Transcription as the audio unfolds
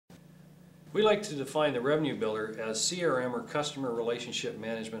We like to define the revenue builder as CRM, or customer relationship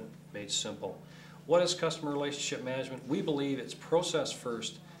management made simple. What is customer relationship management? We believe it's process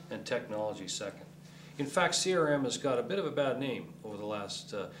first and technology second. In fact, CRM has got a bit of a bad name over the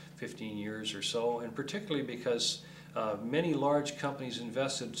last 15 years or so, and particularly because many large companies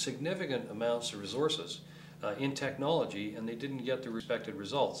invested significant amounts of resources in technology and they didn't get the expected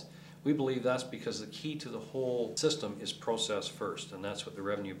results. We believe that's because the key to the whole system is process first, and that's what the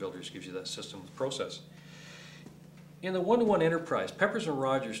revenue builders gives you, that system with process. In the one-to-one enterprise, Peppers &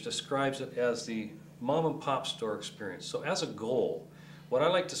 Rogers describes it as the mom and pop store experience. So as a goal, what I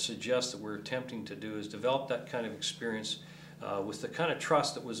like to suggest that we're attempting to do is develop that kind of experience with the kind of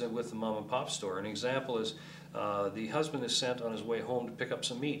trust that was with the mom and pop store. An example is the husband is sent on his way home to pick up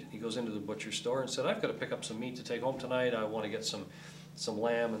some meat. He goes into the butcher store and said, "I've got to pick up some meat to take home tonight. I want to get some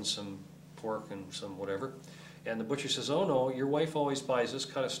lamb and some pork and some whatever." And the butcher says, "Oh no, your wife always buys this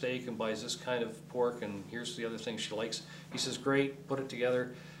kind of steak and buys this kind of pork, and here's the other things she likes." He says, "Great, put it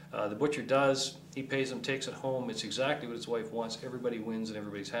together." The butcher does, he pays him, takes it home. It's exactly what his wife wants. Everybody wins and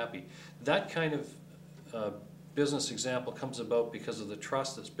everybody's happy. That kind of business example comes about because of the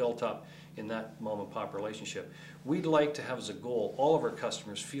trust that's built up in that mom and pop relationship. We'd like to have as a goal all of our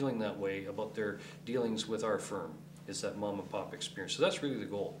customers feeling that way about their dealings with our firm. Is that mom and pop experience. So that's really the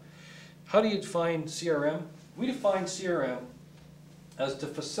goal. How do you define CRM? We define CRM as to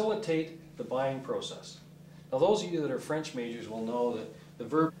facilitate the buying process. Now those of you that are French majors will know that the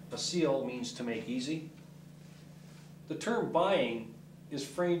verb facile means to make easy. The term buying is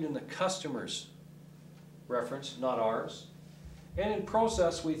framed in the customer's reference, not ours. And in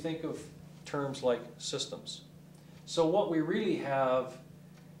process we think of terms like systems. So what we really have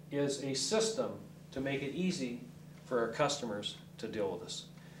is a system to make it easy for our customers to deal with us.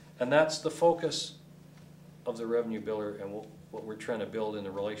 And that's the focus of the revenue builder and what we're trying to build in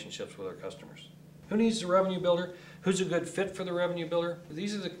the relationships with our customers. Who needs the revenue builder? Who's a good fit for the revenue builder?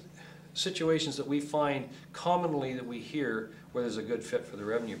 These are the situations that we find commonly that we hear where there's a good fit for the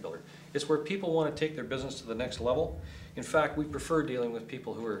revenue builder. It's where people want to take their business to the next level. In fact, we prefer dealing with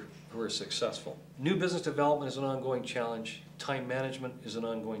people who are successful. New business development is an ongoing challenge. Time management is an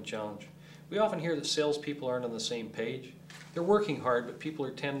ongoing challenge. We often hear that salespeople aren't on the same page. They're working hard, but people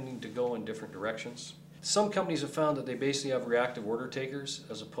are tending to go in different directions. Some companies have found that they basically have reactive order takers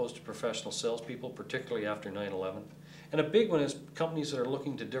as opposed to professional salespeople, particularly after 9/11. And a big one is companies that are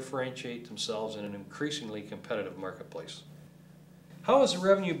looking to differentiate themselves in an increasingly competitive marketplace. How is a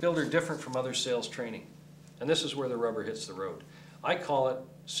revenue builder different from other sales training? And this is where the rubber hits the road. I call it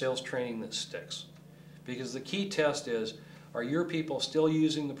sales training that sticks. Because the key test is, are your people still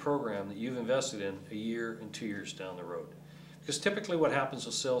using the program that you've invested in a year and 2 years down the road? Because typically what happens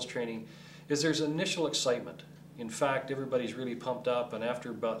with sales training is there's initial excitement. In fact, everybody's really pumped up, and after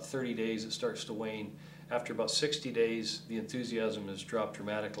about 30 days it starts to wane. After about 60 days the enthusiasm has dropped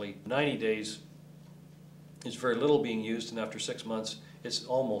dramatically. 90 days is very little being used, and after 6 months it's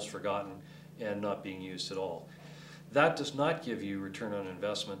almost forgotten and not being used at all. That does not give you return on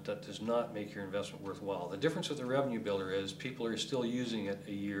investment. That does not make your investment worthwhile. The difference with the revenue builder is people are still using it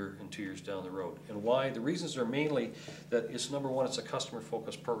a year and 2 years down the road. And why? The reasons are mainly that it's, number one, it's a customer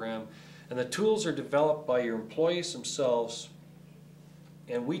focused program, and the tools are developed by your employees themselves,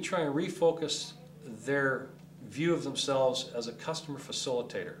 and we try and refocus their view of themselves as a customer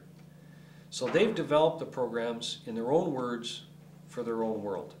facilitator. So they've developed the programs in their own words for their own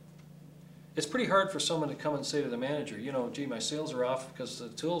world. It's pretty hard for someone to come and say to the manager, you know, gee, my sales are off because the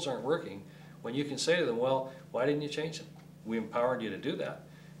tools aren't working, when you can say to them, well, why didn't you change them? We empowered you to do that.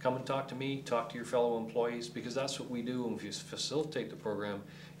 Come and talk to me, talk to your fellow employees, because that's what we do when we facilitate the program,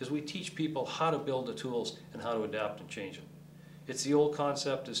 is we teach people how to build the tools and how to adapt and change them. It's the old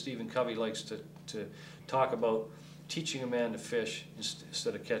concept, as Stephen Covey likes to talk about, teaching a man to fish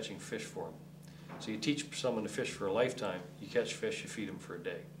instead of catching fish for him. So you teach someone to fish for a lifetime, you catch fish, you feed them for a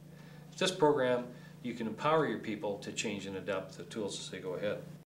day. With this program, you can empower your people to change and adapt the tools as they go ahead.